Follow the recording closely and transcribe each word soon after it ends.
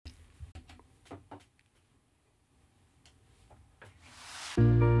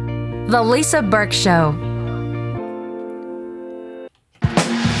The Lisa Burke Show.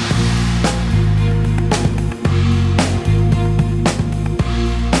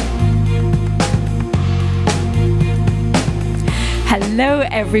 Hello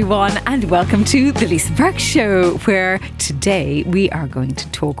everyone and welcome to the Lisa Burke Show, where today we are going to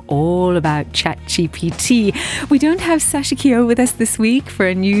talk all about Chat GPT. We don't have Sasha Keogh with us this week for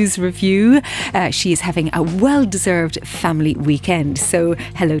a news review. She is having a well-deserved family weekend. So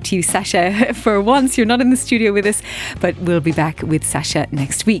hello to you, Sasha. For once you're not in the studio with us, but we'll be back with Sasha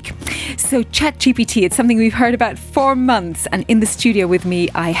next week. So Chat GPT, it's something we've heard about for months, and in the studio with me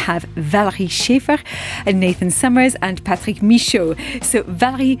I have Valérie Schafer, Nathan Summers and Patrick Mischo. So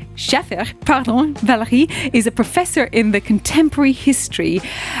Valérie Schafer, is a professor in the contemporary history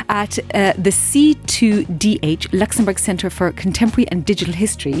at the C²DH, Luxembourg Centre for Contemporary and Digital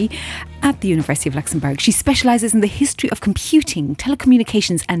History at the University of Luxembourg. She specialises in the history of computing,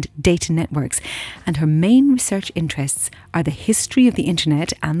 telecommunications and data networks. And her main research interests are the history of the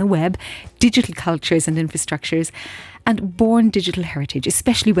internet and the web, digital cultures and infrastructures, and born digital heritage,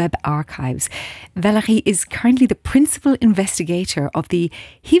 especially web archives. Valérie is currently the principal investigator of the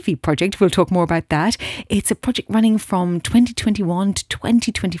Harvey project. We'll talk more about that. It's a project running from 2021 to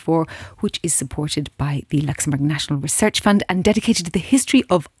 2024, which is supported by the Luxembourg National Research Fund and dedicated to the history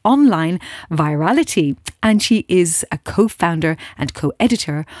of online virality. And she is a co-founder and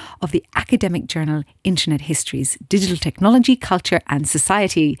co-editor of the academic journal Internet Histories, Digital Technology, Culture and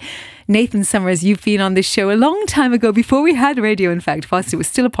Society. Nathan Summers, you've been on this show a long time ago, before we had radio, in fact, whilst it was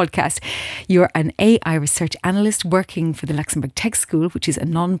still a podcast. You're an AI Research Analyst working for the Luxembourg Tech School, which is a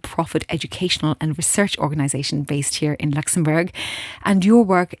non-profit educational and research organisation based here in Luxembourg. And your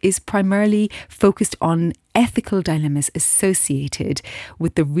work is primarily focused on ethical dilemmas associated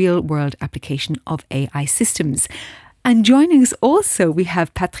with the real-world application of AI systems. And joining us also, we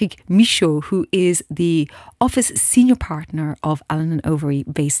have Patrick Mischo, who is the Office Senior Partner of Allen & Overy,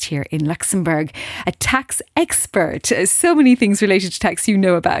 based here in Luxembourg, a tax expert. So many things related to tax you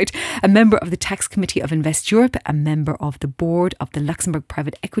know about. A member of the Tax Committee of Invest Europe, a member of the board of the Luxembourg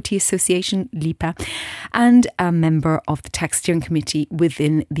Private Equity Association, LIPA, and a member of the Tax Steering Committee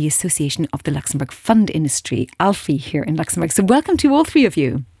within the Association of the Luxembourg Fund Industry, ALFI, here in Luxembourg. So welcome to all three of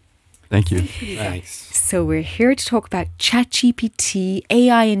you. Thank you. Thanks. So we're here to talk about ChatGPT,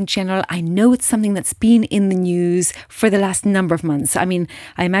 AI in general. I know it's something that's been in the news for the last number of months. I mean,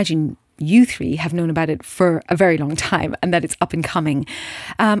 I imagine you three have known about it for a very long time and that it's up and coming.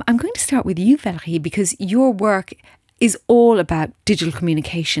 I'm going to start with you, Valérie, because your work is all about digital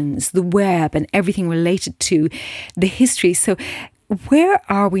communications, the web and everything related to the history. So where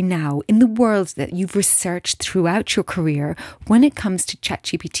are we now in the world that you've researched throughout your career when it comes to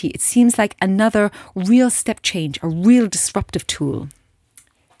ChatGPT? It seems like another real step change, a real disruptive tool.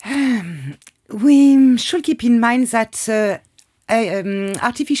 We should keep in mind that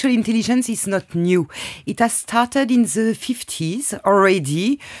artificial intelligence is not new. It has started in the 50s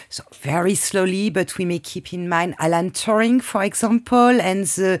already, so very slowly, but we may keep in mind Alan Turing, for example, and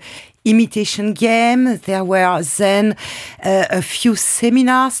the imitation game. There were then a few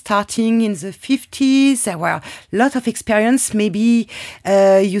seminars starting in the 50s. There were a lot of experience. Maybe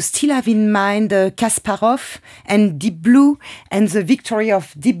you still have in mind Kasparov and Deep Blue and the victory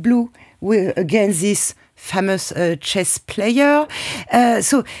of Deep Blue against this famous chess player.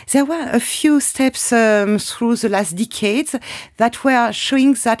 So there were a few steps through the last decades that were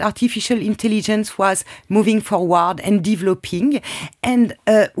showing that artificial intelligence was moving forward and developing. And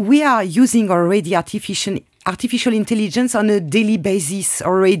we are using already artificial intelligence on a daily basis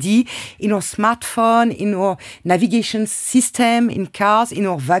already in our smartphone, in our navigation system, in cars, in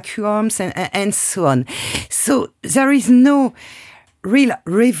our vacuums, and so on. So there is no real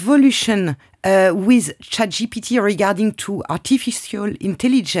revolution with ChatGPT regarding to artificial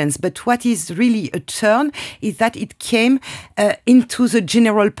intelligence, but what is really a turn is that it came into the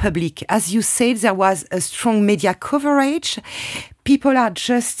general public. As you said, there was a strong media coverage. People are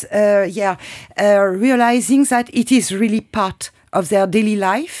just realizing that it is really part of their daily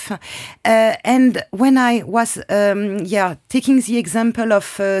life. And when I was taking the example of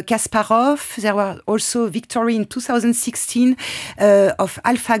Kasparov, there was also victory in 2016 of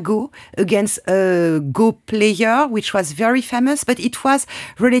AlphaGo against a Go player, which was very famous, but it was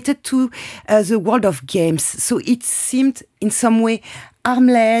related to the world of games. So it seemed in some way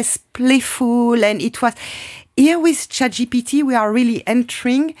harmless, playful, and it was... Here with ChatGPT, we are really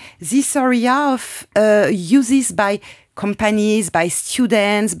entering this area of uses by companies, by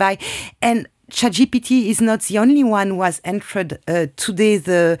students, and ChatGPT is not the only one who has entered today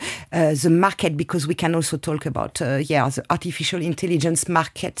the market, because we can also talk about the artificial intelligence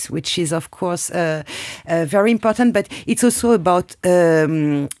market, which is of course very important. But it's also about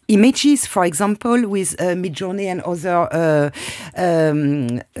images, for example, with Midjourney and other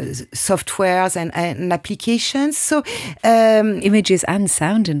softwares and applications. So images and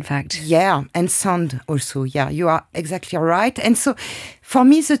sound, in fact. Yeah, and sound also. Yeah, you are exactly right. And so for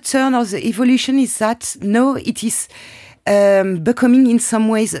me, the turn or the evolution is that now it is becoming in some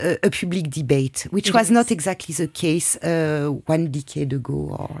ways a public debate, which was not exactly the case 1 decade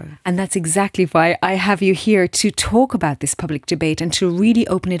ago. And that's exactly why I have you here, to talk about this public debate and to really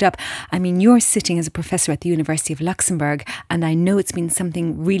open it up. I mean, you're sitting as a professor at the University of Luxembourg, and I know it's been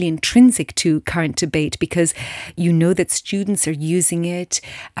something really intrinsic to current debate, because you know that students are using it.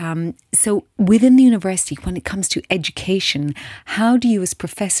 So within the university, when it comes to education, how do you as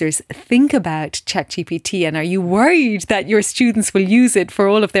professors think about ChatGPT, and are you worried that your students will use it for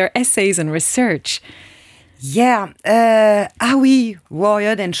all of their essays and research? Yeah, are we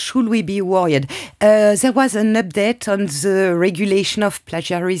worried, and should we be worried? There was an update on the regulation of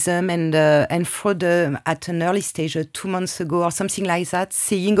plagiarism and fraud at an early stage 2 months ago or something like that,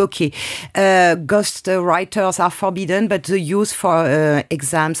 saying, okay, ghost writers are forbidden, but the use for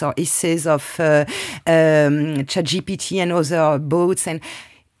exams or essays of ChatGPT and other bots and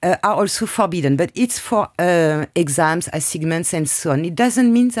are also forbidden, but it's for exams, assignments, and so on. It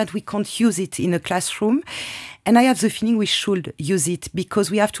doesn't mean that we can't use it in a classroom. And I have the feeling we should use it, because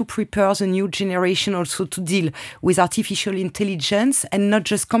we have to prepare the new generation also to deal with artificial intelligence, and not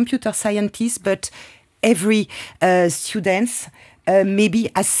just computer scientists, but every students, maybe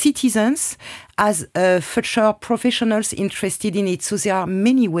as citizens, as future professionals interested in it. So there are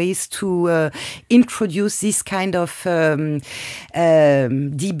many ways to introduce this kind of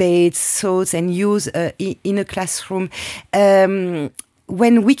debates, thoughts, and use in a classroom.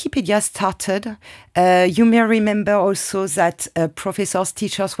 When Wikipedia started, you may remember also that professors,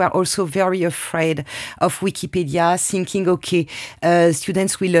 teachers were also very afraid of Wikipedia, thinking, okay,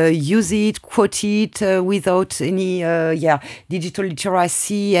 students will use it, quote it without any digital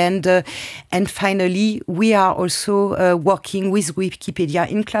literacy. And finally, we are also working with Wikipedia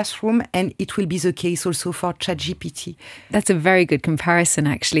in classroom, and it will be the case also for ChatGPT. That's a very good comparison,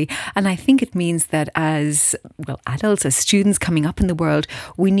 actually. And I think it means that as adults, as students coming up in the world,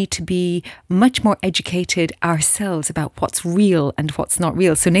 we need to be much more educated ourselves about what's real and what's not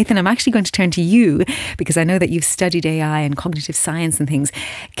real. So Nathan, I'm actually going to turn to you, because I know that you've studied AI and cognitive science and things.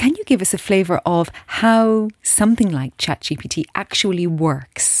 Can you give us a flavour of how something like ChatGPT actually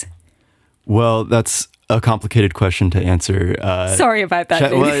works? Well, that's a complicated question to answer. Sorry about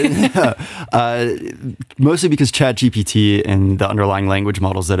that. Mostly because ChatGPT and the underlying language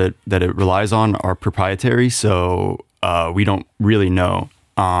models that it relies on are proprietary, so we don't really know.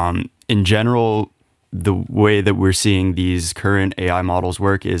 In general, the way that we're seeing these current AI models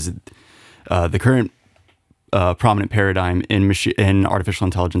work is the current prominent paradigm in artificial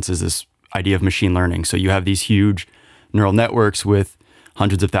intelligence is this idea of machine learning. So you have these huge neural networks with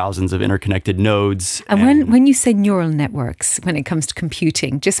hundreds of thousands of interconnected nodes. And when you say neural networks, when it comes to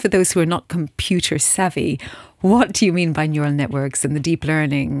computing, just for those who are not computer savvy, what do you mean by neural networks and the deep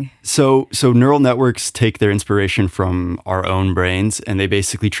learning? So neural networks take their inspiration from our own brains, and they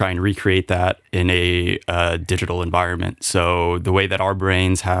basically try and recreate that in a digital environment. So the way that our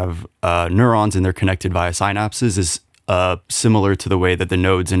brains have neurons and they're connected via synapses is similar to the way that the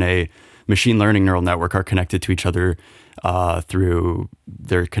nodes in a machine learning neural network are connected to each other through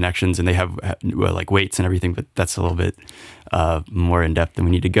their connections, and they have like weights and everything, but that's a little bit more in depth than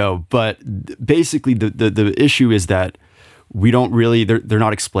we need to go. But basically the issue is that we don't really, they're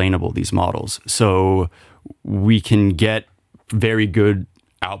not explainable, these models. So we can get very good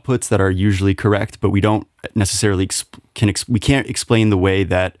outputs that are usually correct, but we don't necessarily we can't explain the way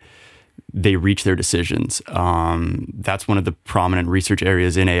that they reach their decisions. That's one of the prominent research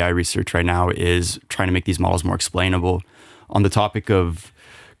areas in AI research right now, is trying to make these models more explainable. On the topic of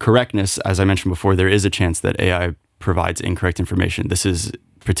correctness, as I mentioned before, there is a chance that AI provides incorrect information. This is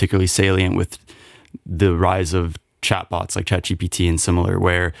particularly salient with the rise of chatbots like ChatGPT and similar,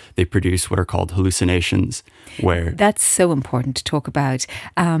 where they produce what are called hallucinations. That's so important to talk about.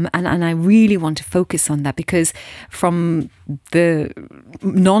 And I really want to focus on that, because from the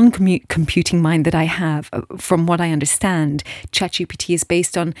non-computing mind that I have, from what I understand, ChatGPT is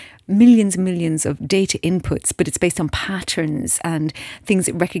based on millions and millions of data inputs, but it's based on patterns and things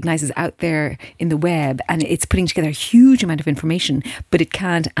it recognizes out there in the web, and it's putting together a huge amount of information, but it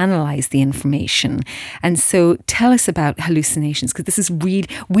can't analyze the information. And so tell tell us about hallucinations, because this is we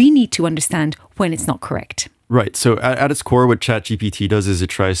need to understand when it's not correct. Right. So at its core, what Chat GPT does is it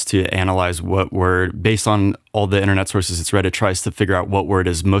tries to analyze what word, based on all the internet sources it's read, it tries to figure out what word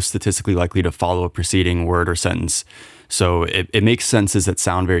is most statistically likely to follow a preceding word or sentence. So it makes sentences that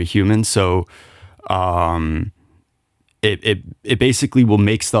sound very human. So it basically will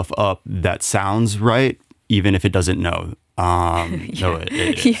make stuff up that sounds right, even if it doesn't know. It's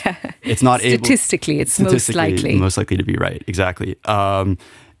not statistically, it's most likely to be right. Exactly.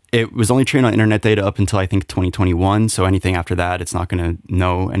 It was only trained on internet data up until I think 2021. So anything after that, it's not going to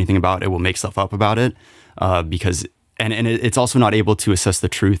know anything about. It will make stuff up about it because it's also not able to assess the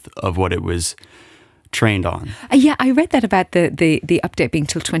truth of what it was trained on. Yeah, I read that about the update being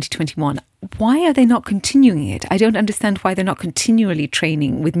till 2021. Why are they not continuing it? I don't understand why they're not continually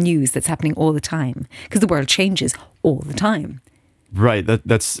training with news that's happening all the time, because the world changes all the time. Right,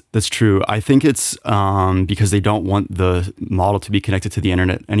 that's true. I think it's because they don't want the model to be connected to the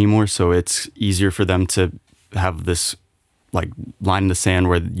internet anymore, so it's easier for them to have this like line in the sand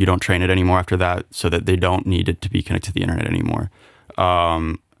where you don't train it anymore after that, so that they don't need it to be connected to the internet anymore.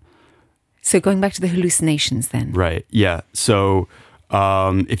 So going back to the hallucinations then. Right, yeah. So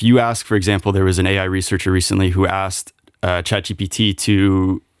if you ask, for example, there was an AI researcher recently who asked ChatGPT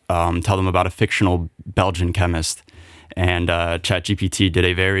to tell them about a fictional Belgian chemist. And ChatGPT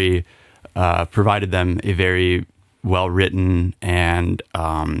provided them a very well-written and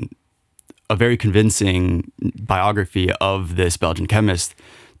a very convincing biography of this Belgian chemist,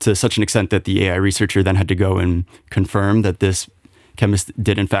 to such an extent that the AI researcher then had to go and confirm that this chemist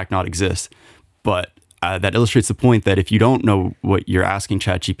did in fact not exist. But that illustrates the point that if you don't know what you're asking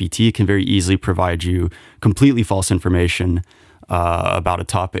ChatGPT, it can very easily provide you completely false information about a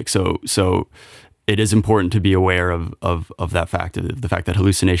topic. So it is important to be aware of that fact, of the fact that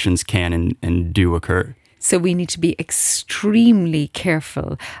hallucinations can and do occur. So we need to be extremely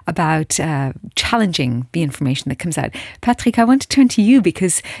careful about challenging the information that comes out. Patrick, I want to turn to you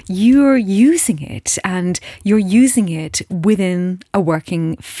because you're using it, and you're using it within a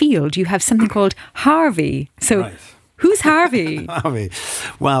working field. You have something called Harvey. So right. Who's Harvey? Harvey.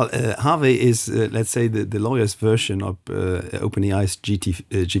 Well, Harvey is, let's say, the lawyer's version of OpenAI's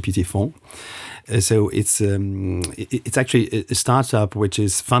GPT-4. So it's actually a startup which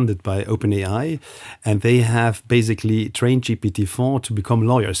is funded by OpenAI, and they have basically trained GPT-4 to become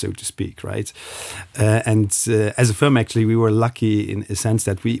lawyers, so to speak, right? And as a firm, actually, we were lucky in a sense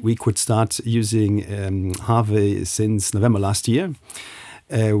that we could start using Harvey since November last year.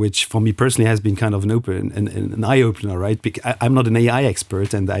 Which for me personally has been kind of an eye-opener, right? Because I'm not an AI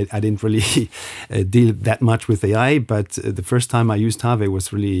expert, and I didn't really deal that much with AI, but the first time I used Harvey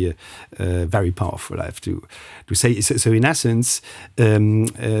was really very powerful, I have to say. So in essence,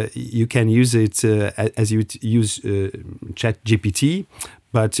 you can use it as you would use Chat GPT,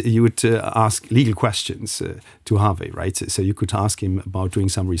 but you would ask legal questions to Harvey, right? So you could ask him about doing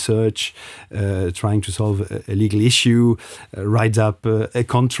some research, trying to solve a legal issue, write up a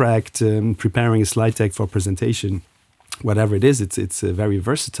contract, preparing a slide deck for presentation, whatever it is. It's very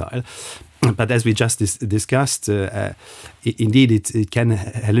versatile. But as we just discussed, indeed, it can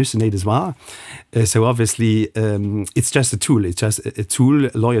hallucinate as well. So obviously, it's just a tool. It's just a tool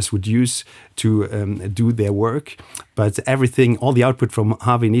lawyers would use to do their work. But all the output from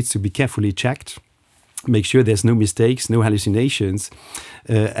Harvey needs to be carefully checked. Make sure there's no mistakes, no hallucinations.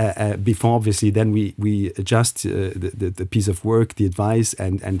 Before, obviously, then we adjust the piece of work, the advice,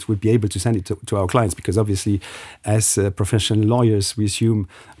 and would be able to send it to our clients. Because obviously, as professional lawyers, we assume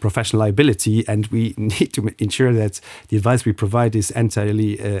professional liability, and we need to ensure that the advice we provide is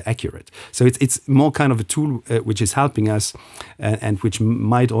entirely accurate. So it's more kind of a tool which is helping us, and which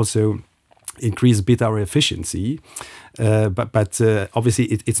might also increase a bit our efficiency. But obviously,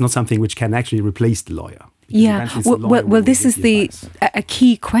 it's not something which can actually replace the lawyer. Yeah, well, this is a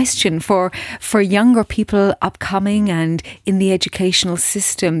key question for younger people upcoming and in the educational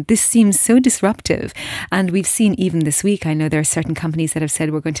system. This seems so disruptive, and we've seen even this week, I know there are certain companies that have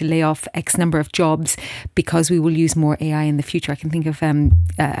said we're going to lay off X number of jobs because we will use more AI in the future. I can think of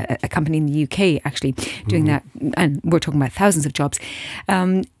a company in the UK actually doing that, and we're talking about thousands of jobs.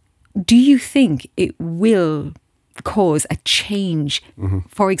 Do you think it will cause a change,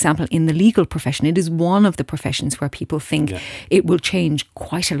 for example, in the legal profession? It is one of the professions where people think it will change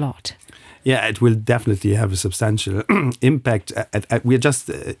quite a lot. Yeah, it will definitely have a substantial impact. We're just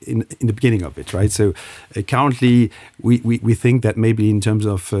in the beginning of it, right? So currently, we think that maybe in terms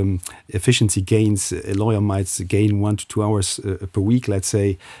of efficiency gains, a lawyer might gain 1 to 2 hours per week, let's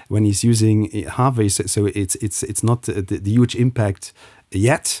say, when he's using Harvey. So it's not the huge impact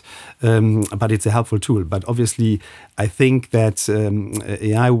yet, but it's a helpful tool. But obviously, I think that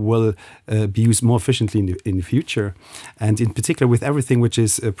AI will be used more efficiently in the future, and in particular with everything which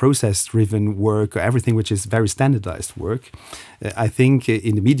is process-driven work, or everything which is very standardized work. I think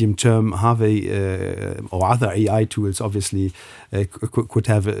in the medium term, Harvey or other AI tools obviously could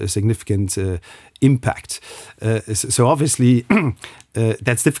have a significant impact. So obviously,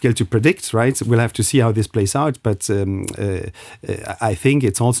 that's difficult to predict, right? We'll have to see how this plays out. But I think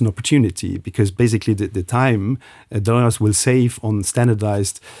it's also an opportunity, because basically the time donors will save on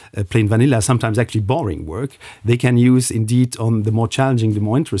standardized, plain vanilla, sometimes actually boring work, they can use indeed on the more challenging, the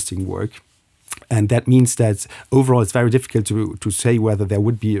more interesting work. And that means that overall it's very difficult to say whether there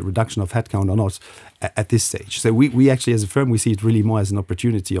would be a reduction of headcount or not at this stage. So we actually, as a firm, we see it really more as an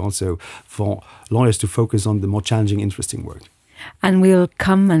opportunity also for lawyers to focus on the more challenging, interesting work. And we'll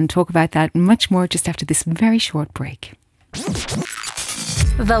come and talk about that much more just after this very short break.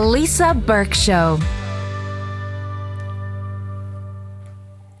 The Lisa Burke Show.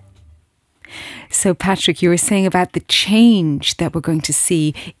 So, Patrick, you were saying about the change that we're going to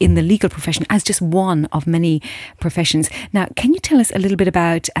see in the legal profession as just one of many professions. Now, can you tell us a little bit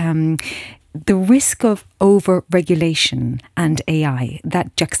about the risk of over-regulation and AI,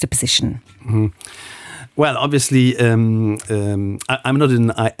 that juxtaposition? Mm-hmm. Well, obviously, I'm not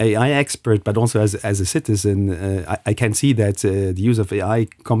an AI expert, but also as a citizen, I can see that the use of AI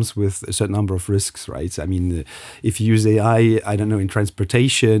comes with a certain number of risks, right? I mean, if you use AI, I don't know, in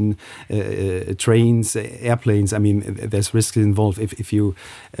transportation, trains, airplanes, I mean, there's risks involved. If you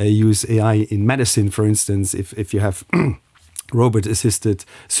use AI in medicine, for instance, if you have robot-assisted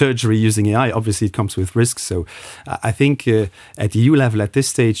surgery using AI, obviously it comes with risks. So I think at the EU level at this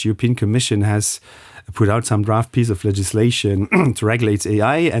stage, European Commission has put out some draft piece of legislation to regulate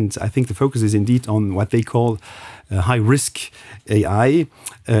AI, and I think the focus is indeed on what they call high-risk AI,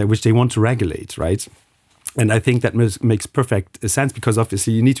 which they want to regulate, right? And I think that makes perfect sense, because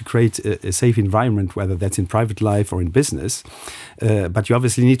obviously you need to create a safe environment, whether that's in private life or in business. But you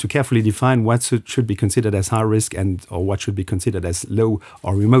obviously need to carefully define what should be considered as high risk or what should be considered as low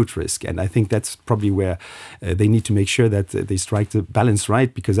or remote risk. And I think that's probably where they need to make sure that they strike the balance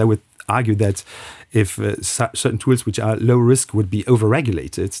right, because I would argue that if certain tools which are low risk would be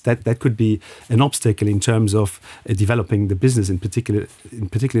over-regulated, that could be an obstacle in terms of developing the business, in particular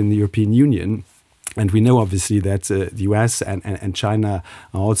in the European Union. And we know, obviously, that the US and China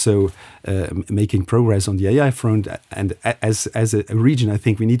are also making progress on the AI front. And as a region, I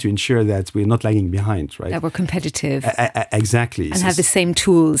think we need to ensure that we're not lagging behind, right? That we're competitive. Exactly. And have the same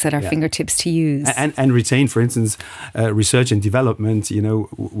tools at our fingertips to use. And retain, for instance, research and development,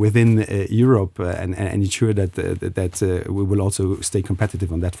 within Europe and ensure that we will also stay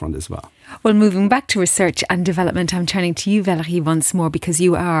competitive on that front as well. Well, moving back to research and development, I'm turning to you, Valérie, once more, because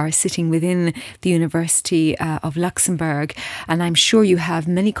you are sitting within the University of Luxembourg, and I'm sure you have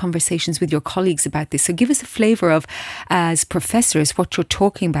many conversations with your colleagues about this. So give us a flavour of, as professors, what you're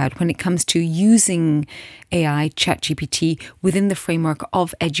talking about when it comes to using AI, Chat GPT, within the framework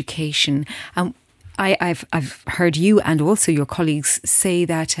of education. I've heard you and also your colleagues say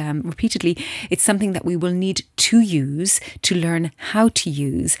that repeatedly, it's something that we will need to use to learn how to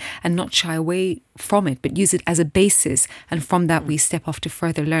use and not shy away from it, but use it as a basis. And from that, we step off to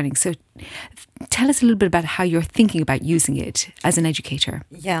further learning. So tell us a little bit about how you're thinking about using it as an educator.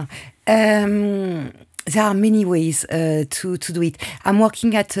 Yeah. There are many ways to do it. I'm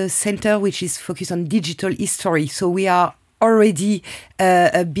working at a center which is focused on digital history. So we are already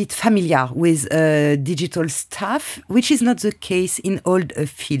a bit familiar with digital stuff, which is not the case in all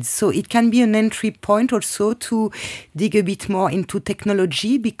fields. So it can be an entry point also to dig a bit more into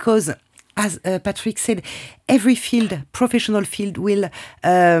technology, because as Patrick said, every field, professional field, will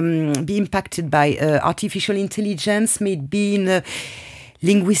be impacted by artificial intelligence, maybe in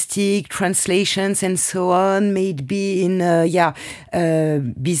linguistic translations and so on, maybe in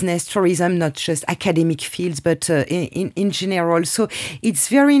business, tourism, not just academic fields, but in general. So it's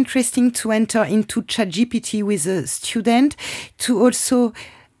very interesting to enter into ChatGPT with a student, to also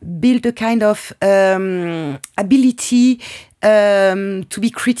build a kind of ability to be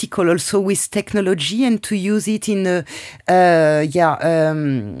critical also with technology and to use it in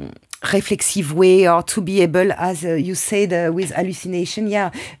reflexive way, or to be able, as you said with hallucination,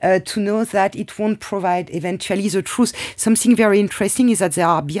 to know that it won't provide eventually the truth. Something very interesting is that there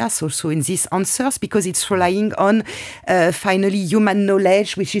are bias also in these answers, because it's relying on finally human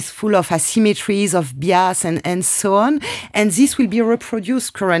knowledge, which is full of asymmetries, of bias, and so on. And this will be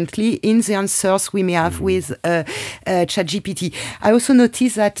reproduced currently in the answers we may have with ChatGPT. I also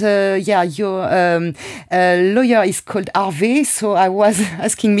noticed that your lawyer is called Harvey, so I was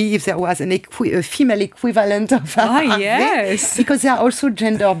asking me if there was a female equivalent of Harvey. Yes. Because there are also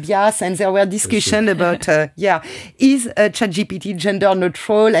gender bias, and there were discussions about, is ChatGPT gender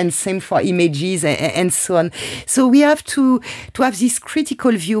neutral, and same for images and so on. So we have to have this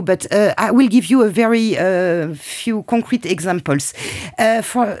critical view, but I will give you a very few concrete examples.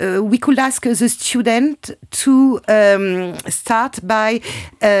 We could ask the student to start by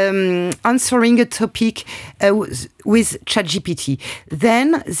answering a topic with ChatGPT.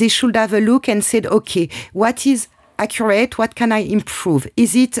 Then they should have a look and said, okay, what is accurate? What can I improve?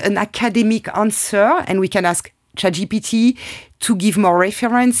 Is it an academic answer? And we can ask ChatGPT to give more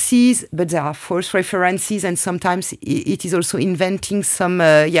references, but there are false references, and sometimes it is also inventing some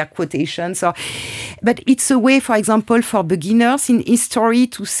quotations. But it's a way, for example, for beginners in history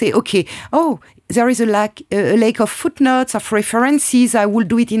to say, okay, there is a lack of footnotes, of references. I will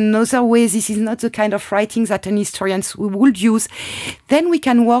do it in another way. This is not the kind of writing that an historian would use. Then we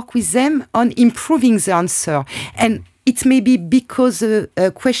can work with them on improving the answer. And it may be because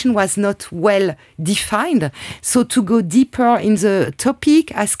the question was not well defined. So to go deeper in the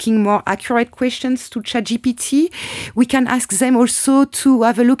topic, asking more accurate questions to ChatGPT, we can ask them also to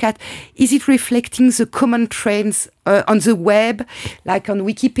have a look at, is it reflecting the common trends on the web, like on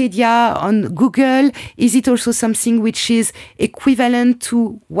Wikipedia, on Google? Is it also something which is equivalent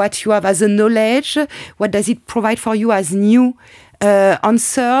to what you have as a knowledge? What does it provide for you as new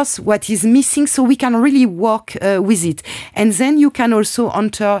answers? What is missing? So we can really work with it. And then you can also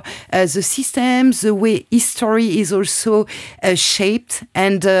enter the system, the way history is also shaped,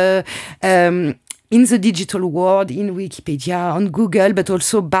 and in the digital world, in Wikipedia, on Google, but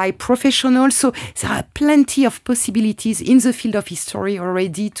also by professionals. So there are plenty of possibilities in the field of history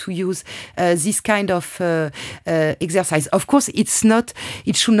already to use this kind of exercise. Of course, it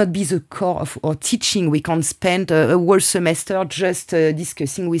should not be the core of our teaching. We can't spend a whole semester just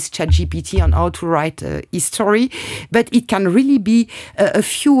discussing with ChatGPT on how to write history, but it can really be a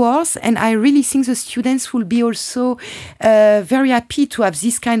few hours. And I really think the students will be also very happy to have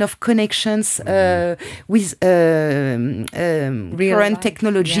this kind of connections with current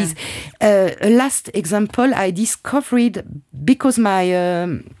technologies. Last example, I discovered, because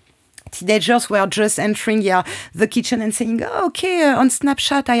my teenagers were just entering the kitchen and saying, on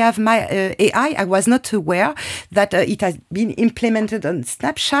Snapchat I have my AI. I was not aware that it has been implemented on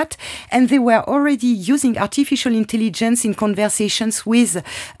Snapchat, and they were already using artificial intelligence in conversations with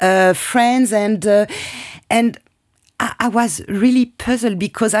friends, and I was really puzzled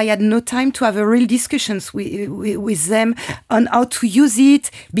because I had no time to have a real discussions with them on how to use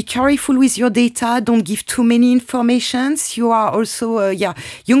it. Be careful with your data. Don't give too many informations. You are also,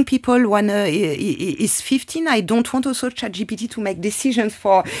 young people. One is 15. I don't want also ChatGPT to make decisions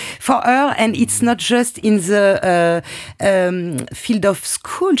for her. And it's not just in the field of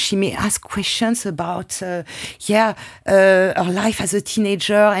school. She may ask questions about, her life as a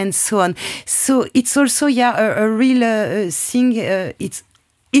teenager and so on. So it's also, a real thing.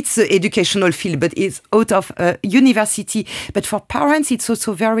 It's the educational field, but it's out of university. But for parents, it's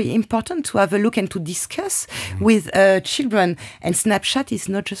also very important to have a look and to discuss with children. And Snapchat is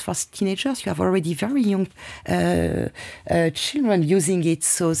not just for teenagers. You have already very young children using it.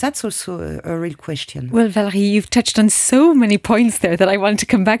 So that's also a real question. Well, Valérie, you've touched on so many points there that I want to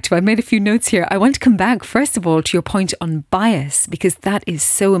come back to. I made a few notes here. I want to come back, first of all, to your point on bias, because that is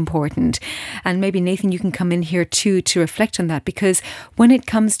so important. And maybe, Nathan, you can come in here too to reflect on that, because when it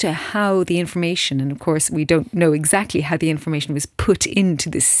comes to how the information, and of course we don't know exactly how the information was put into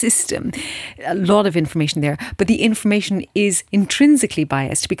the system, a lot of information there, but the information is intrinsically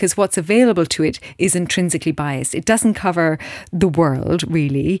biased because what's available to it is intrinsically biased. It doesn't cover the world,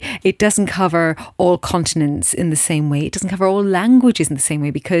 really. It doesn't cover all continents in the same way. It doesn't cover all languages in the same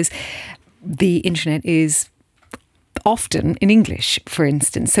way, because the internet is often in English, for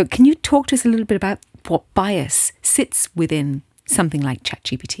instance. So can you talk to us a little bit about what bias sits within something like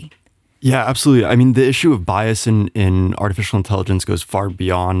ChatGPT? Yeah, absolutely. I mean, the issue of bias in artificial intelligence goes far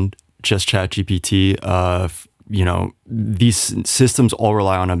beyond just ChatGPT. These systems all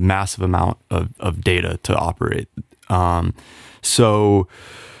rely on a massive amount of data to operate. So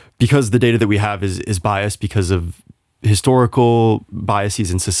because the data that we have is biased because of historical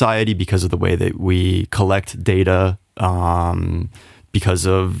biases in society because of the way that we collect data, because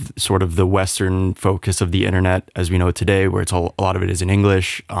of sort of the Western focus of the internet as we know it today, where it's a lot of it is in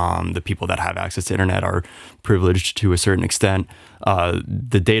English. The people that have access to internet are privileged to a certain extent.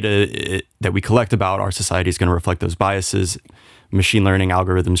 The data that we collect about our society is going to reflect those biases. Machine learning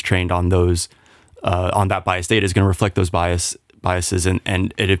algorithms trained on those, on that biased data is going to reflect those biases.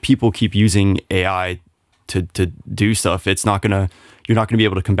 And if people keep using AI to do stuff, you're not going to be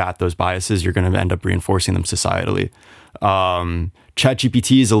able to combat those biases. You're going to end up reinforcing them societally. Chat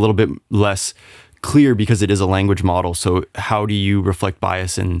GPT is a little bit less clear because it is a language model. So how do you reflect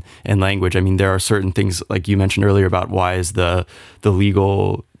bias in language? I mean, there are certain things like you mentioned earlier about why is the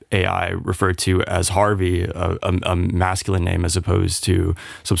legal AI referred to as Harvey, a masculine name as opposed to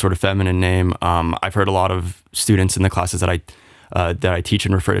some sort of feminine name. I've heard a lot of students in the classes that I teach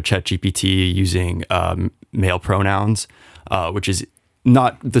and refer to Chat GPT using male pronouns, which is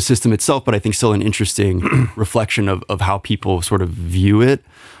not the system itself, but I think still an interesting reflection of how people sort of view it.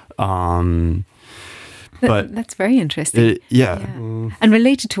 But that's very interesting. And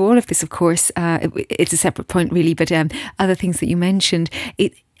related to all of this, of course, it's a separate point really, but other things that you mentioned,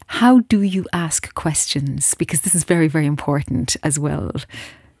 how do you ask questions? Because this is very, very important as well.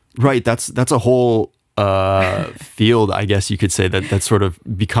 Right. That's a whole field, I guess you could say, that's sort of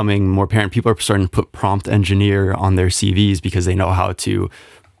becoming more apparent. People are starting to put prompt engineer on their CVs because they know how to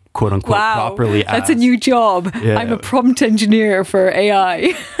quote unquote properly ask. That's a new job. Yeah. I'm a prompt engineer for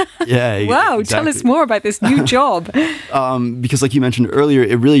AI. Yeah. Wow. Exactly. Tell us more about this new job. Because like you mentioned earlier,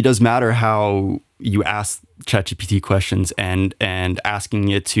 it really does matter how you ask ChatGPT questions and asking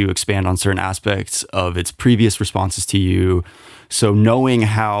it to expand on certain aspects of its previous responses to you. So knowing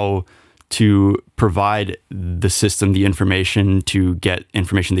how to provide the system the information to get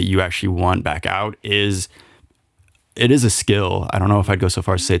information that you actually want back out is a skill. I don't know if I'd go so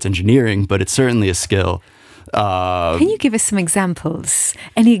far as to say it's engineering, but it's certainly a skill. Can you give us some examples?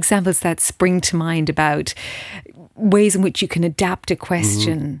 Any examples that spring to mind about ways in which you can adapt a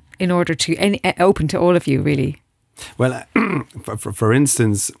question in order to open to all of you, really? Well, for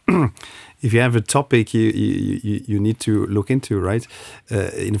instance, if you have a topic you need to look into, right?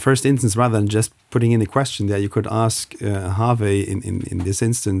 In the first instance, rather than just putting in a question there, you could ask Harvey in this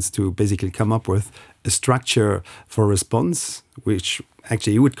instance to basically come up with a structure for response, which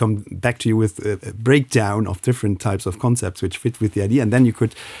actually would come back to you with a breakdown of different types of concepts which fit with the idea. And then you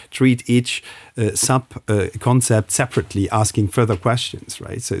could treat each sub-concept separately, asking further questions,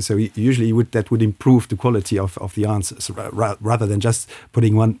 right? So usually that would improve the quality of the answers rather than just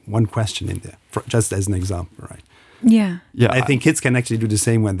putting one question in there, just as an example, right? Yeah. I think kids can actually do the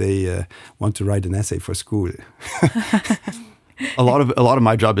same when they want to write an essay for school. A lot of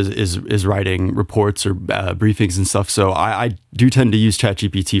my job is writing reports or briefings and stuff. So I do tend to use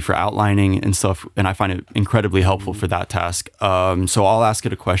ChatGPT for outlining and stuff, and I find it incredibly helpful for that task. So I'll ask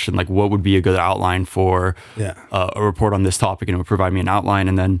it a question like, "What would be a good outline for a report on this topic?" And it would provide me an outline.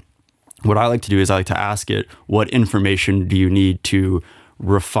 And then what I like to do is I like to ask it, "What information do you need to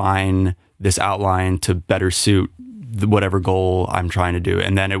refine this outline to better suit whatever goal I'm trying to do?"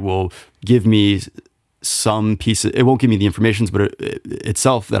 And then it will give me some piece. It won't give me the information, but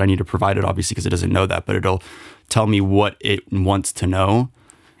itself that I need to provide it, obviously, because it doesn't know that, but it'll tell me what it wants to know.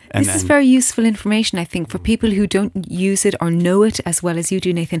 And this is very useful information, I think, for people who don't use it or know it as well as you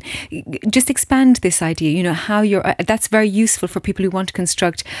do, Nathan. Just expand this idea, how that's very useful for people who want to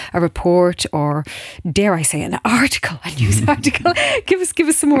construct a report or, dare I say, an article, a news article. Give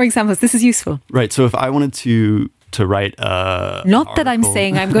us some more examples. This is useful. Right. So if I wanted to write not that I'm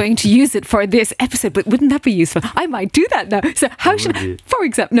saying I'm going to use it for this episode, but wouldn't that be useful? I might do that now. So how should I, for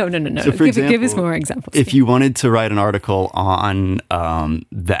example, no. So give us more examples. If you wanted to write an article on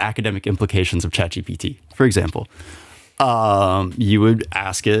the academic implications of ChatGPT, for example, you would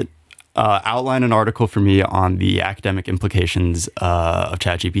ask it, outline an article for me on the academic implications of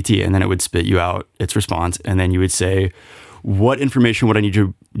ChatGPT, and then it would spit you out its response, and then you would say, what information would I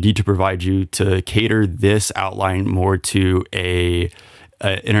need to provide you to cater this outline more to a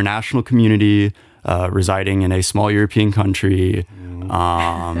international community residing in a small European country,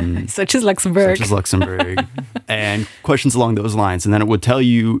 such as Luxembourg, and questions along those lines. And then it would tell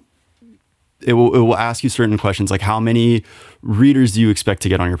you, it will ask you certain questions like, how many readers do you expect to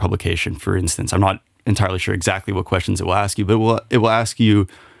get on your publication, for instance? I'm not entirely sure exactly what questions it will ask you, but it will ask you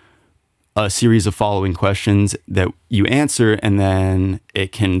a series of following questions that you answer, and then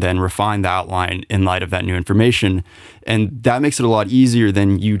it can then refine the outline in light of that new information. And that makes it a lot easier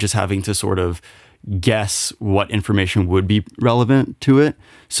than you just having to sort of guess what information would be relevant to it.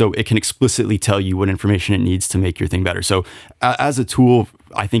 So it can explicitly tell you what information it needs to make your thing better. So as a tool,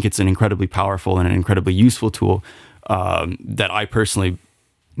 I think it's an incredibly powerful and an incredibly useful tool that I personally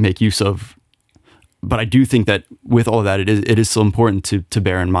make use of. But I do think that with all of that, it is still important to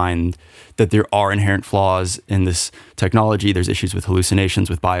bear in mind that there are inherent flaws in this technology. There's issues with hallucinations,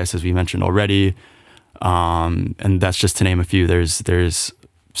 with bias, as we mentioned already. And that's just to name a few. There's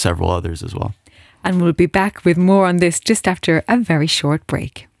several others as well. And we'll be back with more on this just after a very short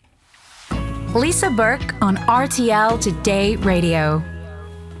break. Lisa Burke on RTL Today Radio.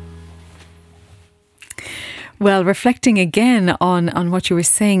 Well, reflecting again on what you were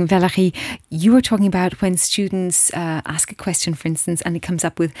saying, Valérie, you were talking about when students ask a question, for instance, and it comes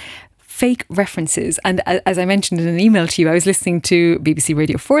up with fake references. And as I mentioned in an email to you, I was listening to BBC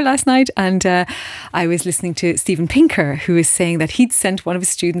Radio 4 last night, and I was listening to Steven Pinker, who was saying that he'd sent one of his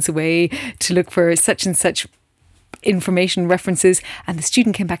students away to look for such and such information references, and the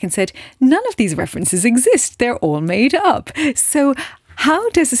student came back and said, none of these references exist. They're all made up. So how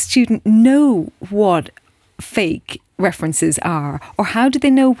does a student know what fake references are, or how do they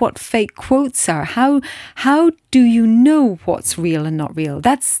know what fake quotes are? How do you know what's real and not real?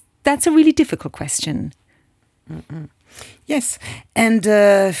 That's a really difficult question. Mm-mm. Yes, and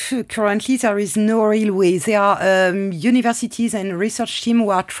currently there is no real way. There are universities and research teams who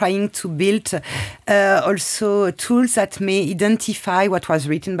are trying to build also tools that may identify what was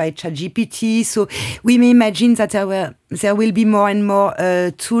written by ChatGPT. So we may imagine that there will be more and more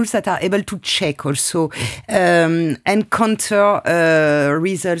tools that are able to check also and counter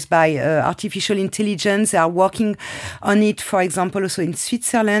results by artificial intelligence. They are working on it, for example, also in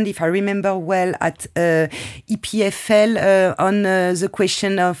Switzerland, if I remember well, at EPFL on the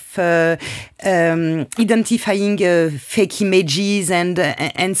question of identifying fake images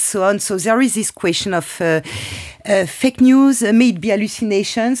and so on. So there is this question of fake news, may it be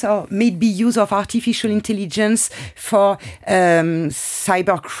hallucinations or may it be use of artificial intelligence for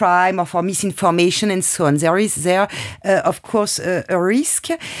cybercrime or for misinformation and so on. There is of course, a risk.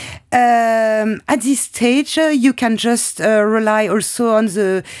 At this stage, you can just rely also on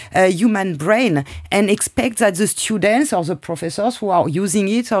the human brain and expect that the students or the professors who are using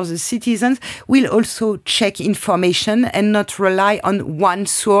it or the citizens will also check information and not rely on one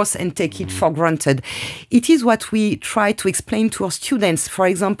source and take it for granted. It is what we try to explain to our students. For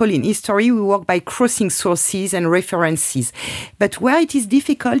example, in history, we work by crossing sources and references. But where it is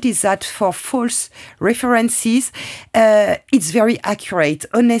difficult is that for false references, it's very accurate,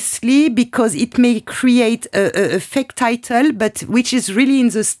 honestly, because it may create a fake title, but which is really in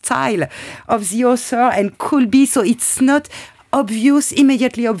the style of the author and could be, so it's not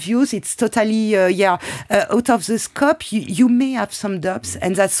immediately obvious. It's totally, out of the scope. You may have some doubts,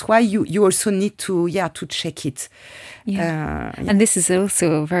 and that's why you also need to check it. Yeah. And this is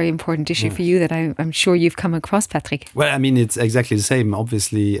also a very important issue for you that I'm sure you've come across, Patrick. Well, I mean, it's exactly the same.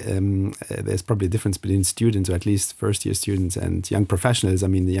 Obviously, there's probably a difference between students, or at least first-year students, and young professionals. I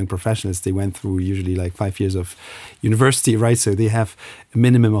mean, the young professionals, they went through usually like 5 years of university, right? So they have a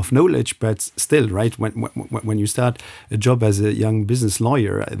minimum of knowledge, but still, right, when you start a job as a young business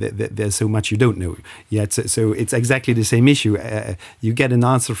lawyer, there's so much you don't know yet. So it's exactly the same issue. You get an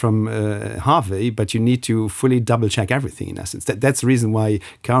answer from Harvey, but you need to fully double-check everything, in essence. That's the reason why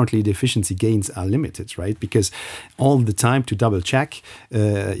currently the efficiency gains are limited, right? Because all the time to double check,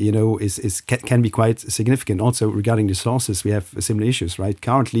 can be quite significant. Also, regarding the sources, we have similar issues, right?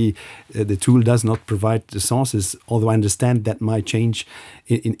 Currently, the tool does not provide the sources, although I understand that might change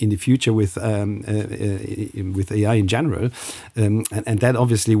in the future with AI in general, and that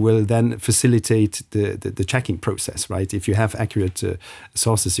obviously will then facilitate the checking process, right? If you have accurate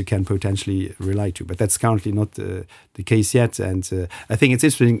sources, you can potentially rely to, but that's currently not the case yet. And I think it's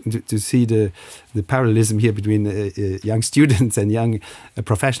interesting to see the parallelism here between young students and young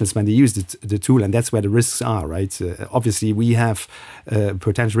professionals when they use the tool, and that's where the risks are, right? Obviously, we have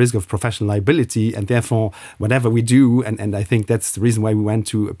potential risk of professional liability, and therefore, whatever we do, and I think that's the reason why we went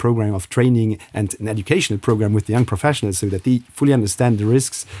to a program of training and an educational program with the young professionals, so that they fully understand the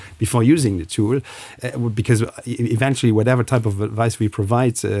risks before using the tool, because eventually, whatever type of advice we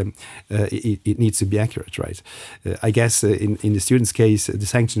provide, it needs to be accurate, right? I guess in the student's case, the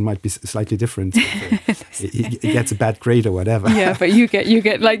sanction might be slightly different. He gets a bad grade or whatever. Yeah, but you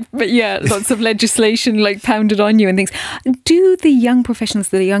get lots of legislation like pounded on you and things. Do the young professionals,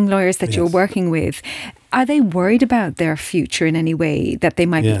 the young lawyers that you're working with, are they worried about their future in any way, that they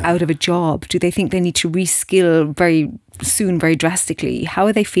might be out of a job? Do they think they need to reskill very soon, very drastically? How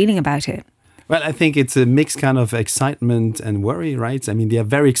are they feeling about it? Well, I think it's a mixed kind of excitement and worry, right? I mean, they are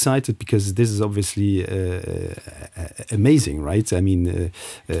very excited because this is obviously amazing, right? I mean,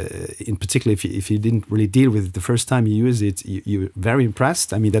 in particular, if you didn't really deal with it the first time you use it, you're very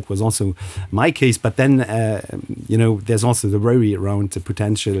impressed. I mean, that was also my case. But then, there's also the worry around the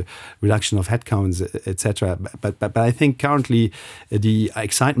potential reduction of headcounts, etc. But I think currently the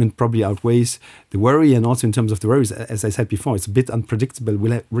excitement probably outweighs the worry, and also in terms of the worries, as I said before, it's a bit unpredictable.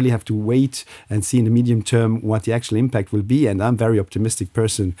 We'll really have to wait and see in the medium term what the actual impact will be. And I'm a very optimistic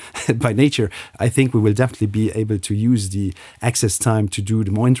person by nature. I think we will definitely be able to use the access time to do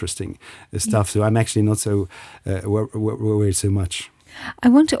the more interesting stuff. So I'm actually not so worried so much. I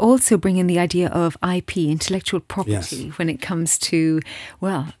want to also bring in the idea of IP, intellectual property, when it comes to,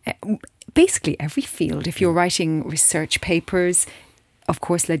 basically every field. If you're writing research papers, of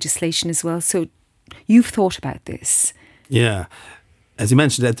course, legislation as well. So you've thought about this. Yeah. As you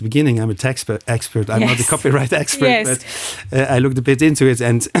mentioned at the beginning, I'm a tax expert. I'm not a copyright expert, but I looked a bit into it.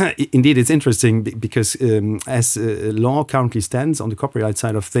 And indeed, it's interesting because as law currently stands on the copyright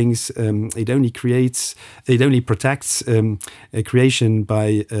side of things, it only protects creation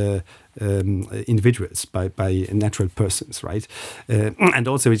by individuals, by natural persons, right? And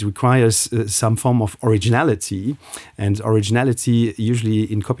also it requires some form of originality, and originality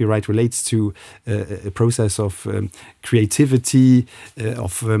usually in copyright relates to a process of creativity,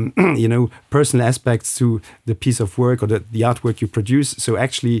 of personal aspects to the piece of work or the artwork you produce. So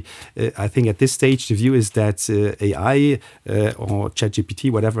actually, I think at this stage the view is that AI or Chat GPT,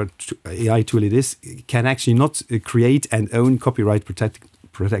 whatever AI tool it is, can actually not create and own copyright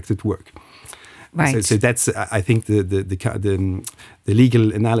protected work. Right. So that's, I think, the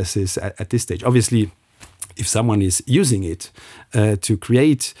legal analysis at this stage. Obviously, if someone is using it to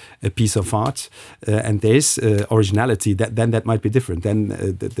create a piece of art and there's originality, then that might be different. Then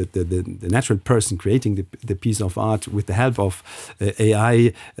the natural person creating the piece of art with the help of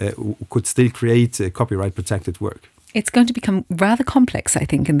AI could still create copyright protected work. It's going to become rather complex, I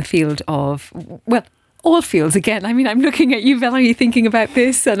think, in the field of, all fields again. I mean, I'm looking at you, Valérie, thinking about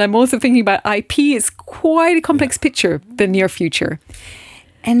this, and I'm also thinking about IP. It's quite a complex picture, the near future.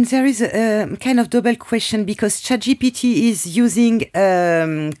 And there is a kind of double question because ChatGPT is using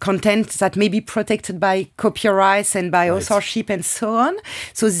content that may be protected by copyrights and by authorship and so on.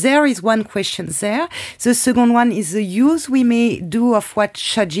 So there is one question there. The second one is the use we may do of what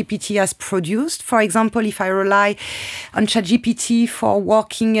ChatGPT has produced. For example, if I rely on ChatGPT for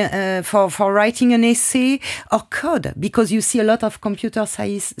working, for writing an essay or code, because you see a lot of computer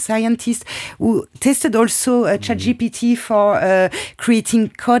scientists who tested also ChatGPT for creating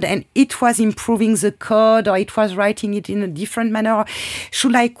code, and it was improving the code or it was writing it in a different manner.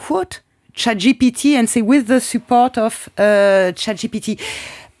 Should I quote ChatGPT and say with the support of ChatGPT?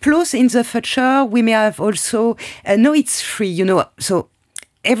 Plus, in the future, we may have also, no, it's free, so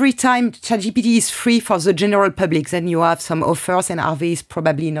every time ChatGPT is free for the general public, then you have some offers, and Harvey is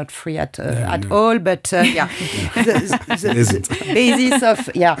probably not free at all. But the basis of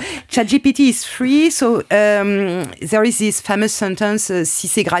ChatGPT is free. So there is this famous sentence: "Si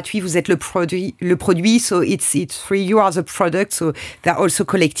c'est gratuit, vous êtes le produit." So it's free. You are the product. So they're also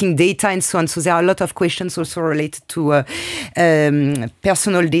collecting data and so on. So there are a lot of questions also related to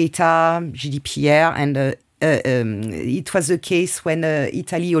personal data, GDPR, and it was the case when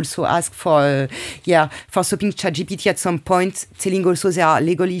Italy also asked for stopping ChatGPT at some point, telling also there are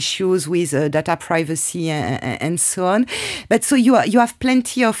legal issues with data privacy and so on. But so you have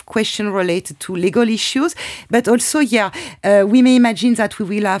plenty of questions related to legal issues, but also we may imagine that we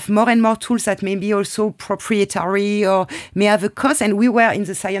will have more and more tools that may be also proprietary or may have a cost. And we were in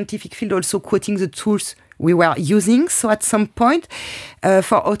the scientific field also quoting the tools we were using. So at some point,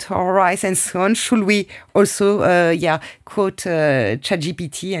 for author rights and so on, should we also quote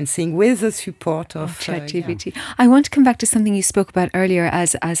ChatGPT and saying with the support of ChatGPT? I want to come back to something you spoke about earlier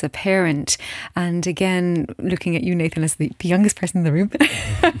as a parent, and again looking at you, Nathan, as the youngest person in the room,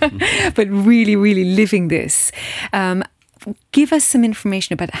 but really, really living this. Give us some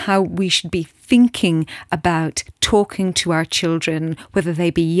information about how we should be thinking about talking to our children, whether they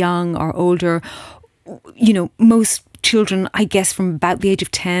be young or older. Most children, I guess, from about the age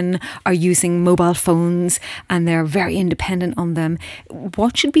of 10 are using mobile phones and they're very independent on them.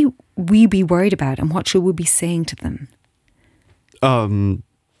 What should we be worried about, and what should we be saying to them?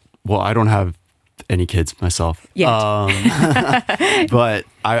 Well, I don't have any kids myself. But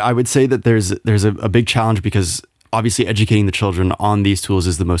I would say that there's a big challenge because obviously educating the children on these tools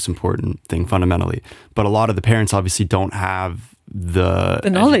is the most important thing fundamentally. But a lot of the parents obviously don't have the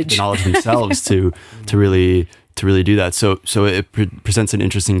knowledge themselves to really do that. So it presents an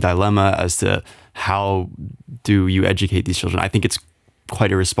interesting dilemma as to how do you educate these children. I think it's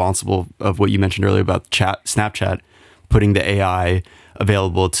quite irresponsible of what you mentioned earlier about Snapchat putting the AI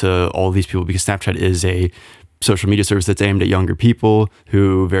available to all these people, because Snapchat is a social media service that's aimed at younger people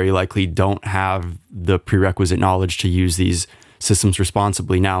who very likely don't have the prerequisite knowledge to use these systems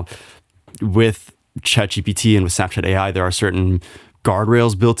responsibly. Now, with Chat GPT and with Snapchat AI, there are certain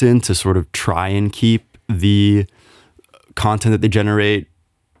guardrails built in to sort of try and keep the content that they generate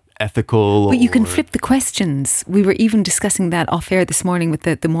ethical. But you can flip the questions. We were even discussing that off air this morning with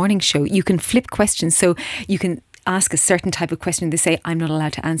the morning show. You can flip questions. So you can ask a certain type of question. They say, I'm not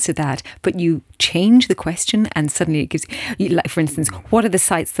allowed to answer that. But you change the question and suddenly it gives you, like, for instance, what are the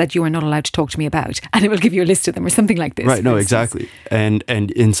sites that you are not allowed to talk to me about? And it will give you a list of them or something like this. Right, no, exactly. And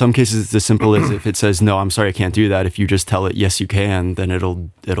in some cases, it's as simple as if it says, no, I'm sorry, I can't do that. If you just tell it, yes, you can, then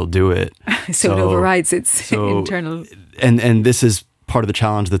it'll do it. So it overrides its internal. And this is part of the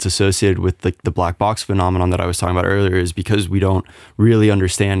challenge that's associated with the black box phenomenon that I was talking about earlier, is because we don't really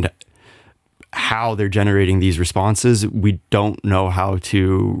understand how they're generating these responses. We don't know how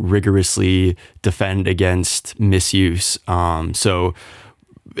to rigorously defend against misuse. So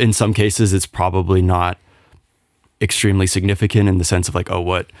in some cases, it's probably not extremely significant in the sense of like, oh,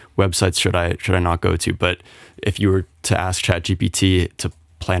 what websites should I not go to? But if you were to ask ChatGPT to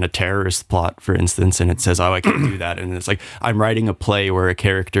plan a terrorist plot, for instance, and it says, oh, I can't do that. And it's like, I'm writing a play where a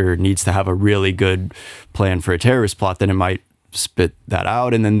character needs to have a really good plan for a terrorist plot, then it might spit that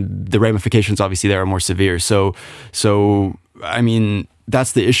out, and then the ramifications obviously there are more severe. So I mean,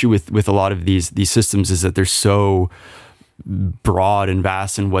 that's the issue with a lot of these systems, is that they're so broad and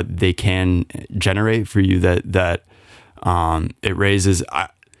vast in what they can generate for you that it raises.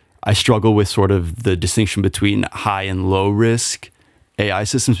 I struggle with sort of the distinction between high and low risk AI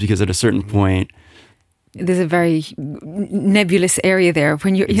systems, because at a certain point, there's a very nebulous area there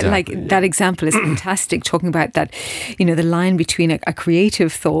when you're like, that example is fantastic, talking about that, the line between a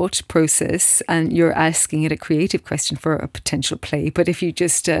creative thought process and you're asking it a creative question for a potential play. But if you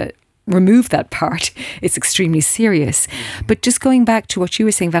just remove that part, it's extremely serious. But just going back to what you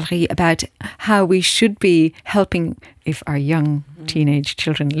were saying, Valérie, about how we should be helping, if our young teenage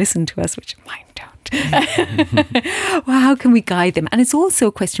children listen to us, which mine don't. Well, how can we guide them? And it's also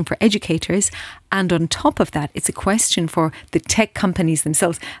a question for educators. And on top of that, it's a question for the tech companies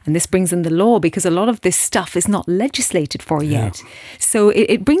themselves. And this brings in the law, because a lot of this stuff is not legislated for yet. So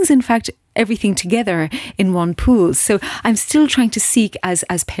it brings, in fact, everything together in one pool. So I'm still trying to seek,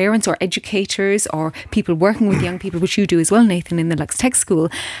 as parents or educators or people working with young people, which you do as well, Nathan, in the Lux Tech School,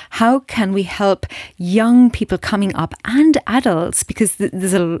 how can we help young people coming up and adults? Because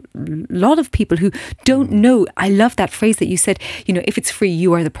there's a lot of people who don't know. I love that phrase that you said, if it's free,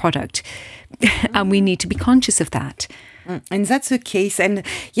 you are the product. And we need to be conscious of that. And that's the case. And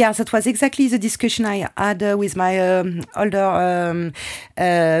yeah, that was exactly the discussion I had with my older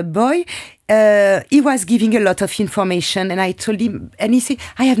boy. He was giving a lot of information, and I told him, and he said,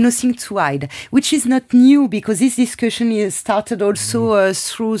 I have nothing to hide, which is not new, because this discussion is started also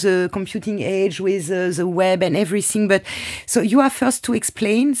through the computing age with the web and everything. But so you have first to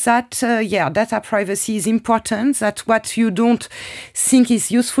explain that, data privacy is important, that what you don't think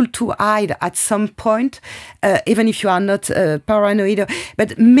is useful to hide at some point, even if you are not paranoid,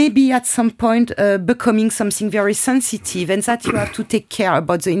 but maybe at some point becoming something very sensitive, and that you have to take care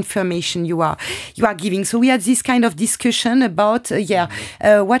about the information you are giving. So we had this kind of discussion about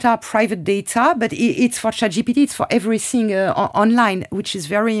what are private data, but it's for ChatGPT, it's for everything online, which is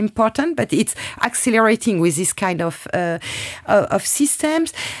very important, but it's accelerating with this kind of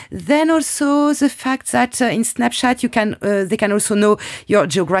systems. Then also the fact that in Snapchat they can also know your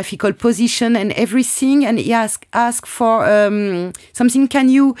geographical position and everything, and he ask for something. Can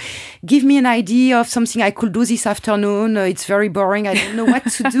you give me an idea of something I could do this afternoon? It's very boring, I don't know what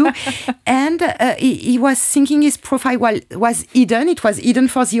to do. And he was thinking his profile was hidden. It was hidden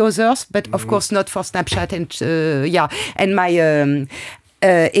for the others, but of course not for Snapchat and my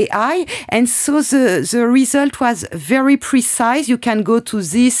AI. And so the result was very precise. You can go to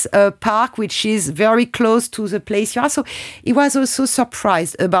this park, which is very close to the place you are. So he was also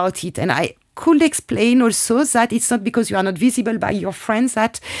surprised about it. And I could explain also that it's not because you are not visible by your friends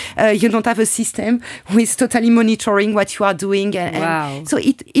that you don't have a system who is totally monitoring what you are doing. And so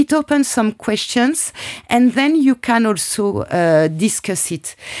it opens some questions, and then you can also discuss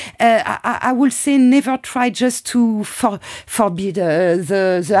it. I would say never try just to forbid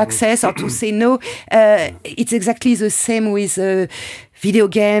the access or to say no. It's exactly the same with video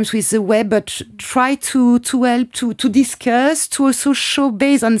games, with the web, but try to help to discuss, to also show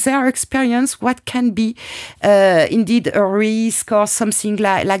based on their experience what can be indeed a risk or something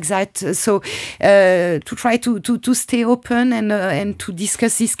like that. So to try to stay open and to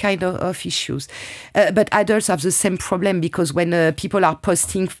discuss this kind of issues. But adults have the same problem, because when people are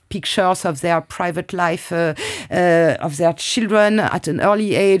posting pictures of their private life, of their children at an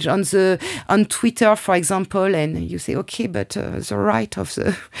early age on Twitter, for example, and you say, okay, but the right of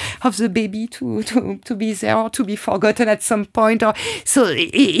the baby to be there or to be forgotten at some point, or so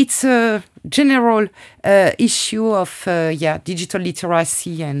it's a general issue of digital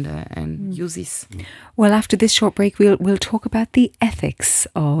literacy and uses. Well, after this short break, we'll talk about the ethics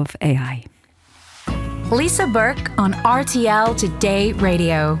of AI. Lisa Burke on RTL Today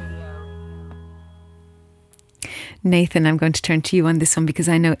Radio. Nathan, I'm going to turn to you on this one, because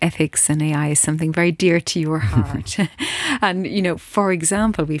I know ethics and AI is something very dear to your heart. And, for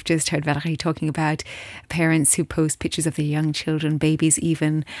example, we've just heard Valérie talking about parents who post pictures of their young children, babies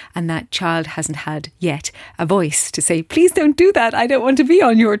even, and that child hasn't had yet a voice to say, please don't do that. I don't want to be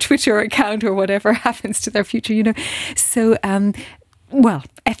on your Twitter account, or whatever happens to their future, So, well,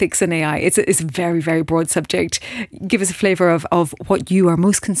 ethics and AI, it's a very, very broad subject. Give us a flavour of what you are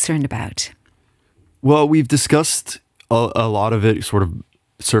most concerned about. Well, we've discussed a lot of it sort of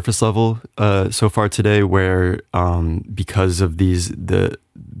surface level so far today, where because of the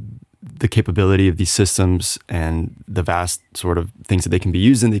capability of these systems and the vast sort of things that they can be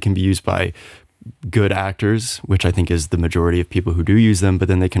used in, they can be used by good actors, which I think is the majority of people who do use them, but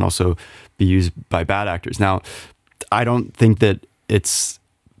then they can also be used by bad actors. Now, I don't think that it's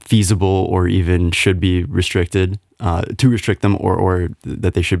feasible or even should be restricted, to restrict them, or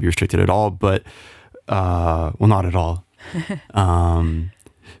that they should be restricted at all, but well, not at all.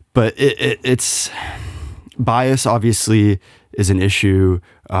 But it's bias obviously is an issue.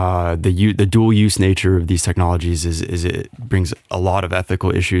 The dual use nature of these technologies is it brings a lot of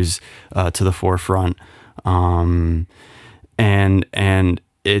ethical issues to the forefront, and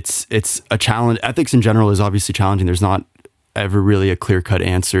it's a challenge. Ethics in general is obviously challenging. There's not ever really a clear-cut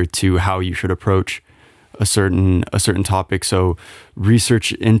answer to how you should approach a certain topic. So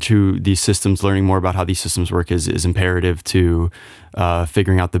research into these systems, learning more about how these systems work is imperative to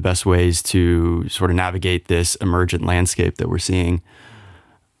figuring out the best ways to sort of navigate this emergent landscape that we're seeing.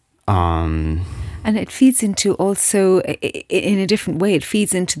 And it feeds into also, in a different way, it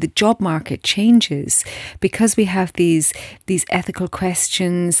feeds into the job market changes, because we have these ethical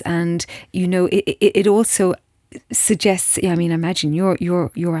questions, and it also suggests, I mean, imagine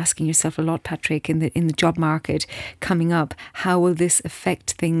you're asking yourself a lot, Patrick, in the job market coming up, how will this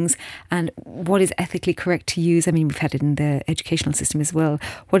affect things, and what is ethically correct to use? I mean, we've had it in the educational system as well.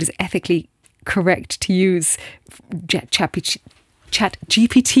 What is ethically correct to use? Chat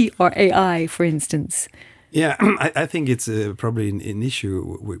GPT or AI, for instance. Yeah, I think it's probably an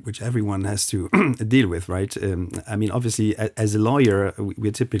issue which everyone has to deal with, right? I mean, obviously, as a lawyer,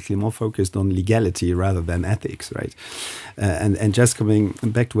 we're typically more focused on legality rather than ethics, right? And just coming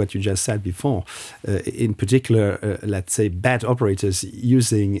back to what you just said before, in particular, let's say bad operators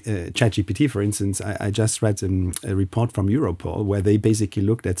using ChatGPT, for instance, I just read a report from Europol where they basically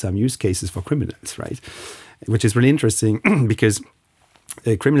looked at some use cases for criminals, right? Which is really interesting because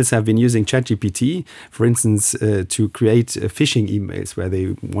criminals have been using ChatGPT, for instance, to create phishing emails where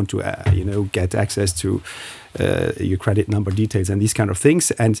they want to, get access to your credit number details and these kind of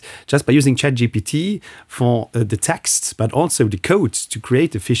things. And just by using ChatGPT for the text, but also the code to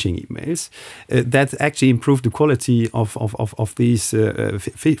create the phishing emails, that actually improved the quality of these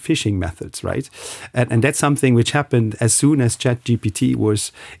phishing methods, right? And that's something which happened as soon as ChatGPT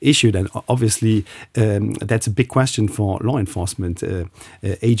was issued. And obviously, that's a big question for law enforcement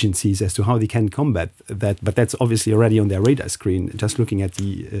agencies as to how they can combat that. But that's obviously already on their radar screen, just looking at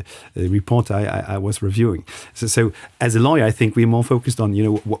the report I was reviewing. So as a lawyer, I think we're more focused on,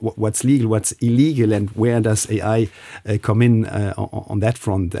 what's legal, what's illegal, and where does AI come in on that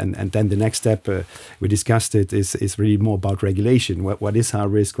front. And then the next step, we discussed it, is really more about regulation. What is high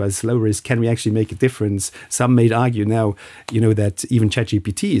risk, what is low risk? Can we actually make a difference? Some may argue now, that even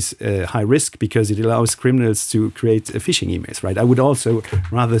ChatGPT is high risk because it allows criminals to create phishing emails, right? I would also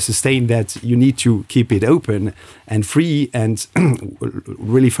rather sustain that you need to keep it open and free and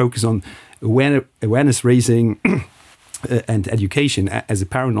really focus on awareness raising and education. As a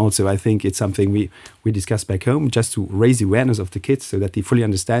parent also, I think it's something we discuss back home, just to raise the awareness of the kids so that they fully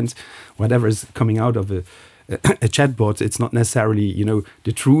understand whatever is coming out of a chatbot. It's not necessarily,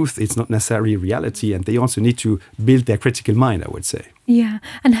 the truth. It's not necessarily reality. And they also need to build their critical mind, I would say. Yeah.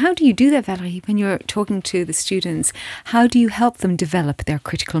 And how do you do that, Valérie, when you're talking to the students? How do you help them develop their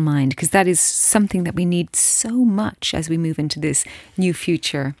critical mind? Because that is something that we need so much as we move into this new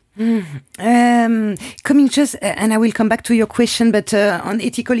future. Coming just, and I will come back to your question, but on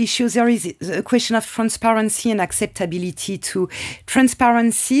ethical issues, there is a question of transparency and acceptability to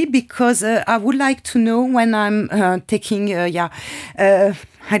transparency, because I would like to know when I'm taking,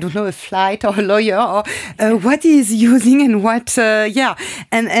 I don't know, a flight or a lawyer, or what he is using and what,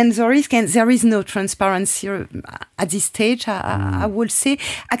 and the risk, and there is no transparency at this stage. I would say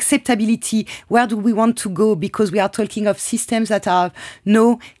acceptability. Where do we want to go? Because we are talking of systems that have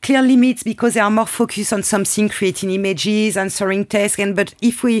no clear limits, because they are more focused on something, creating images, answering tasks. But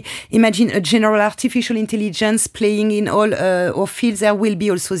if we imagine a general artificial intelligence playing in all our fields, there will be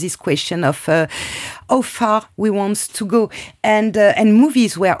also this question of how far we want to go. And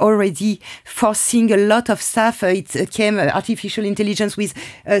movies were already forcing a lot of stuff. It came artificial intelligence with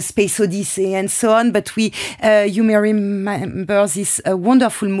Space Odyssey and so on. But you may remember this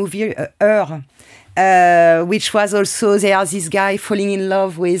wonderful movie, Her. Which was also, there this guy falling in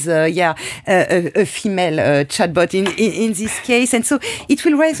love with a female chatbot in this case, and so it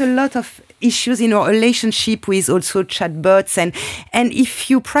will raise a lot of issues in our relationship with also chatbots, and if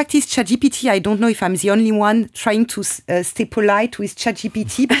you practice ChatGPT, I don't know if I'm the only one trying to stay polite with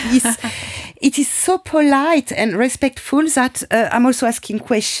ChatGPT, but it is so polite and respectful that I'm also asking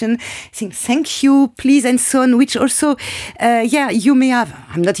questions, saying thank you, please, and so on, which also, you may have,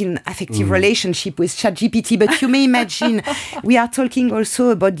 I'm not in an affective relationship with ChatGPT, but you may imagine we are talking also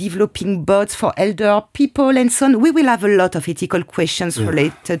about developing bots for elder people and so on. We will have a lot of ethical questions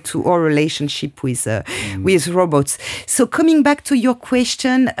related to our relationship with robots. So coming back to your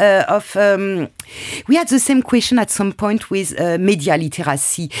question we had the same question at some point with media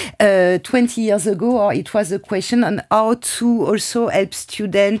literacy. 20 years ago, or it was a question on how to also help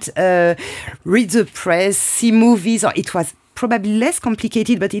students read the press, see movies, or it was probably less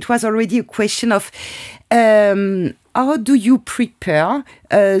complicated, but it was already a question of how do you prepare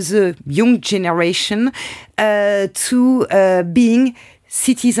the young generation to being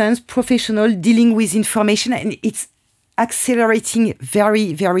citizens, professional, dealing with information, and it's accelerating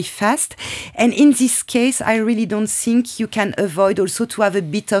very, very fast. And in this case, I really don't think you can avoid also to have a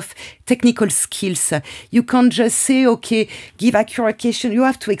bit of technical skills. You can't just say, okay, give accurate question. You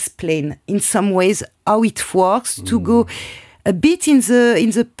have to explain in some ways how it works, to go a bit in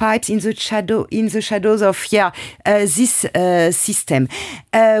the pipes, in the shadows of this system.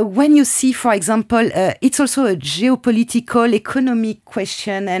 When you see, for example, it's also a geopolitical, economic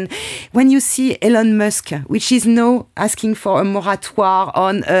question, and when you see Elon Musk, which is now asking for a moratorium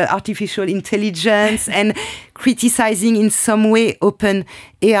on artificial intelligence and criticizing in some way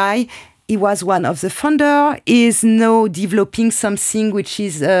OpenAI. He was one of the founders, is now developing something which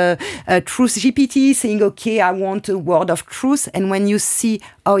is Truth GPT, saying, okay, I want a word of truth. And when you see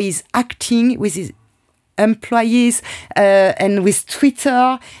how he's acting with his employees and with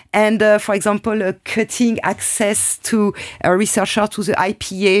Twitter, and for example, cutting access to a researcher to the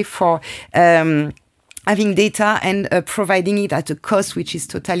IPA for having data and providing it at a cost which is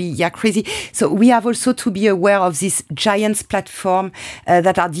totally crazy. So we have also to be aware of these giant platforms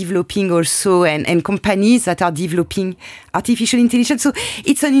that are developing also, and companies that are developing artificial intelligence. So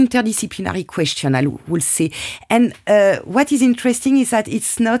it's an interdisciplinary question, I will say. And what is interesting is that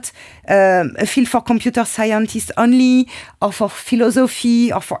it's not a field for computer scientists only, or for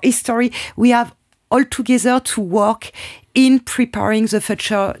philosophy, or for history. We have all together to work in preparing the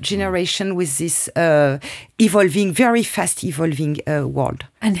future generation with this evolving, very fast evolving world.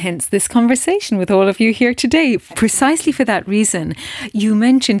 And hence this conversation with all of you here today, precisely for that reason. You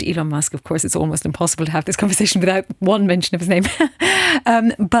mentioned Elon Musk. Of course, it's almost impossible to have this conversation without one mention of his name.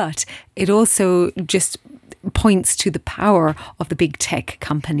 But it also just points to the power of the big tech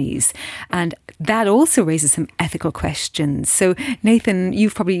companies. And that also raises some ethical questions. So Nathan,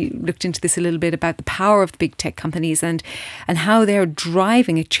 you've probably looked into this a little bit about the power of the big tech companies and how they're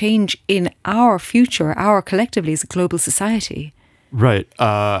driving a change in our future, our collectively as a global society. Right.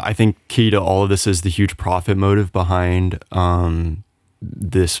 I think key to all of this is the huge profit motive behind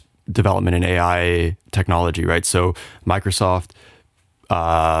this development in AI technology, right? So Microsoft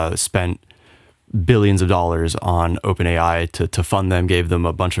spent billions of dollars on OpenAI to fund them, gave them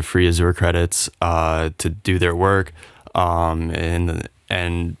a bunch of free Azure credits to do their work.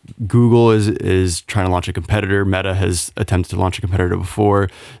 And Google is trying to launch a competitor. Meta has attempted to launch a competitor before.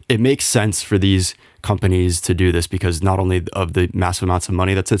 It makes sense for these companies to do this because not only of the massive amounts of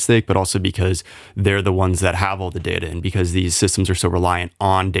money that's at stake, but also because they're the ones that have all the data, and because these systems are so reliant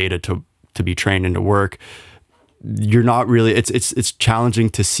on data to be trained and to work. you're not really. It's challenging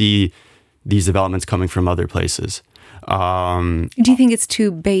to see these developments coming from other places. Do you think it's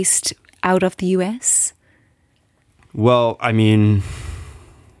too based out of the US? Well, I mean,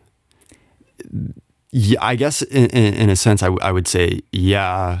 yeah, I guess in a sense, I would say,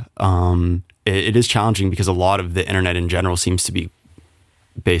 yeah. It is challenging because a lot of the internet in general seems to be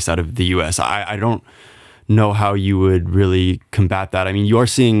based out of the US. I don't know how you would really combat that. I mean, you are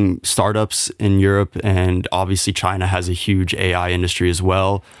seeing startups in Europe, and obviously China has a huge AI industry as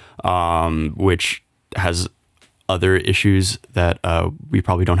well, which has other issues that we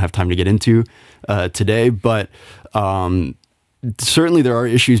probably don't have time to get into today. But certainly there are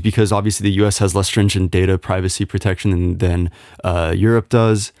issues because obviously the US has less stringent data privacy protection than Europe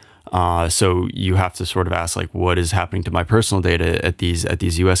does. So you have to sort of ask, like, what is happening to my personal data at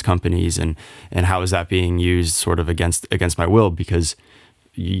these U.S. companies, and how is that being used sort of against my will, because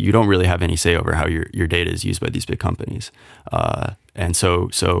you don't really have any say over how your data is used by these big companies, and so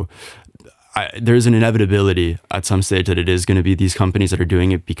there's an inevitability at some stage that it is going to be these companies that are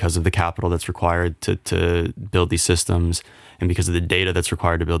doing it because of the capital that's required to build these systems, and because of the data that's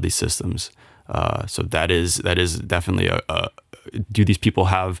required to build these systems. So that is definitely do these people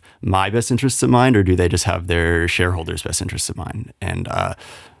have my best interests in mind, or do they just have their shareholders' best interests in mind? And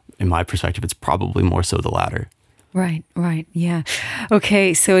in my perspective, it's probably more so the latter. Right, yeah.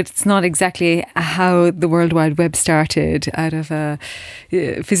 Okay, so it's not exactly how the World Wide Web started out of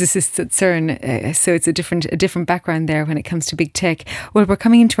physicists at CERN. So it's a different background there when it comes to big tech. Well, we're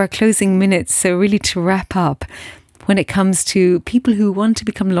coming into our closing minutes, so really to wrap up, when it comes to people who want to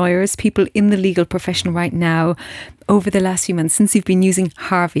become lawyers, people in the legal profession right now, over the last few months, since you've been using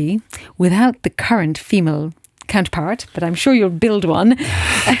Harvey without the current female counterpart, but I'm sure you'll build one.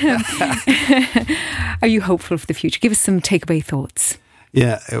 Are you hopeful for the future? Give us some takeaway thoughts.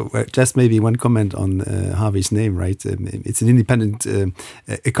 Yeah, just maybe one comment on Harvey's name, right? It's an independent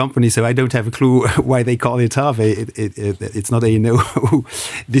company, so I don't have a clue why they call it Harvey. It's not A&O who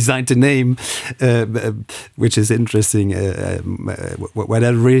designed the name, which is interesting.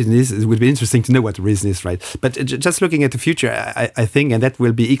 Whatever the reason is, it would be interesting to know what the reason is, right? But just looking at the future, I think, and that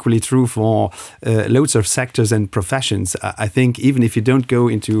will be equally true for loads of sectors and professions. I think even if you don't go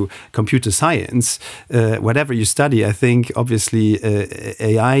into computer science, whatever you study, I think obviously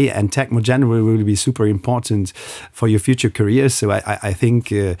AI and tech more generally will be super important for your future careers. So I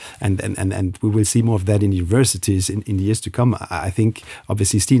think, and we will see more of that in universities in the years to come. I think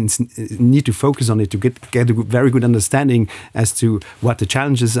obviously students need to focus on it to get a very good understanding as to what the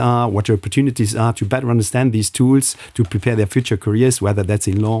challenges are, what the opportunities are, to better understand these tools to prepare their future careers, whether that's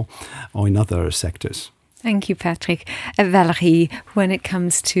in law or in other sectors. Thank you, Patrick. Valérie, when it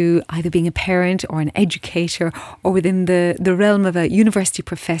comes to either being a parent or an educator or within the realm of a university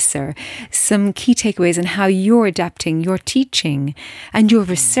professor, some key takeaways on how you're adapting your teaching and your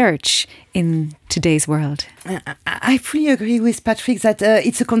research in today's world. I fully agree with Patrick that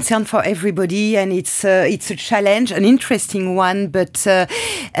it's a concern for everybody, and it's a challenge, an interesting one. But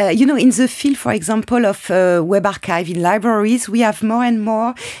in the field, for example, of web archive in libraries, we have more and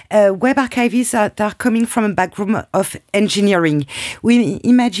more web archivists that are coming from a background of engineering. We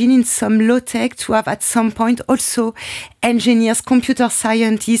imagine in some low tech to have at some point also engineers, computer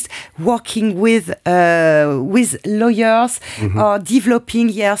scientists working with lawyers or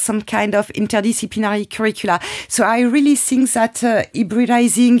developing some kind of interdisciplinary curricula. So I really think that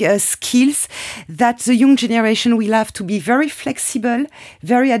hybridizing skills that the young generation will have to be very flexible,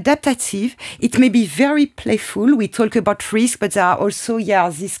 very adaptive. It may be very playful. We talk about risk, but there are also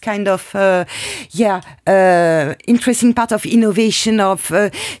this kind of interesting part of innovation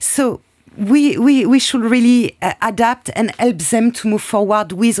so we should really adapt and help them to move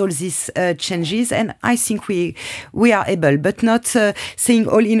forward with all these changes. And I think we are able, but not saying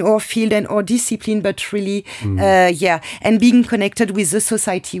all in our field and our discipline, but really, and being connected with the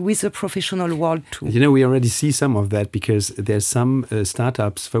society, with the professional world too. We already see some of that because there's some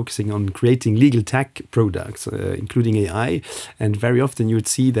startups focusing on creating legal tech products, including AI. And very often you would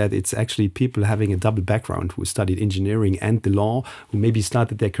see that it's actually people having a double background who studied engineering and the law, who maybe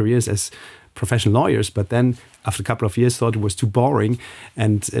started their careers as professional lawyers, but then after a couple of years thought it was too boring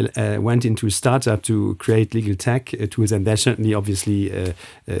and went into a startup to create legal tech tools. And there's certainly obviously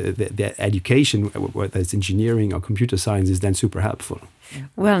their education, whether it's engineering or computer science, is then super helpful.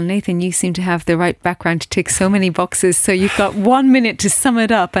 Well, Nathan, you seem to have the right background to tick so many boxes. So you've got 1 minute to sum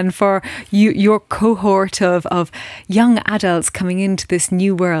it up. And for your cohort of young adults coming into this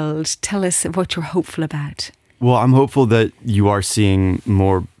new world, tell us what you're hopeful about. Well, I'm hopeful that you are seeing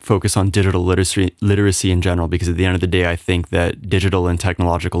more focus on digital literacy in general, because at the end of the day, I think that digital and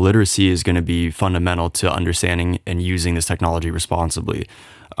technological literacy is going to be fundamental to understanding and using this technology responsibly.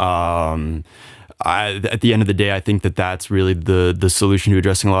 At the end of the day, I think that that's really the solution to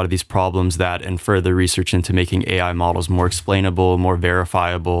addressing a lot of these problems, that and further research into making AI models more explainable, more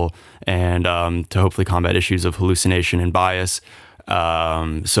verifiable, and to hopefully combat issues of hallucination and bias.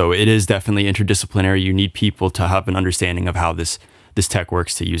 So it is definitely interdisciplinary. You need people to have an understanding of how this tech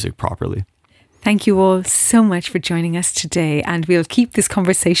works to use it properly. Thank you all so much for joining us today, and we'll keep this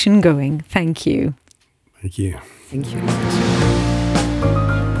conversation going. Thank you. Thank you. Thank you.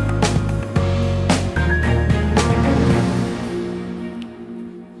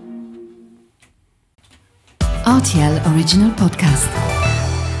 RTL Original Podcast.